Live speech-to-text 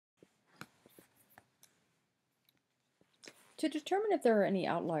To determine if there are any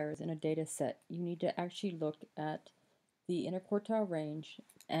outliers in a data set, you need to actually look at the interquartile range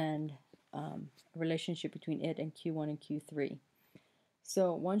and a relationship between it and Q1 and Q3.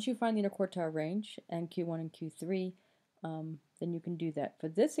 So once you find the interquartile range and Q1 and Q3, then you can do that. For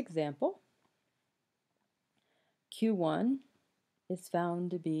this example, Q1 is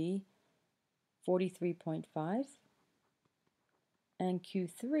found to be 43.5 and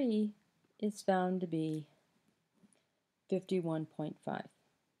Q3 is found to be 51.5.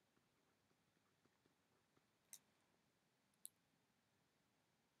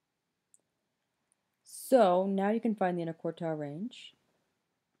 So now you can find the interquartile range,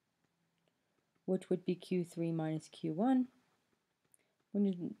 which would be Q3 minus Q1,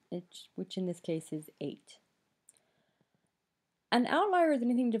 which in this case is 8. An outlier is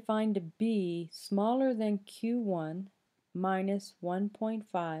anything defined to be smaller than Q1 minus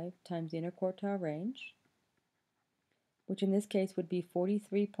 1.5 times the interquartile range, which in this case would be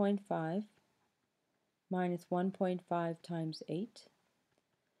 43.5 minus 1.5 times 8,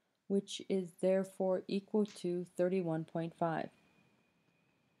 which is therefore equal to 31.5.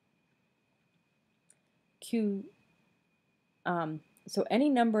 So any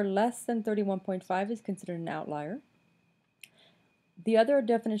number less than 31.5 is considered an outlier. The other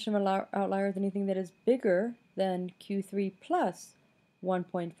definition of an outlier is anything that is bigger than Q3 plus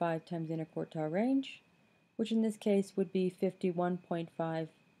 1.5 times the interquartile range, which in this case would be 51.5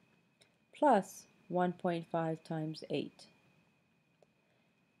 plus 1.5 times 8.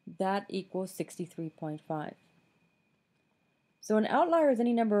 That equals 63.5. So an outlier is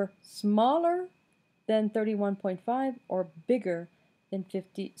any number smaller than 31.5 or bigger than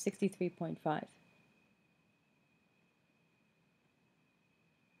 63.5.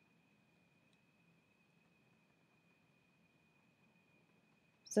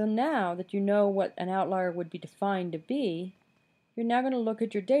 So now that you know what an outlier would be defined to be, you're now going to look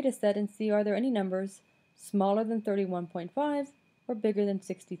at your data set and see, are there any numbers smaller than 31.5 or bigger than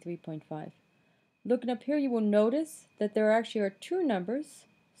 63.5. Looking up here, you will notice that there actually are two numbers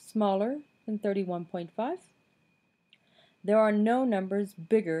smaller than 31.5. There are no numbers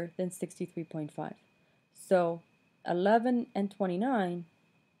bigger than 63.5. So 11 and 29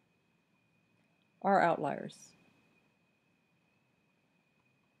 are outliers.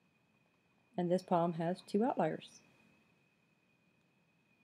 And this problem has two outliers.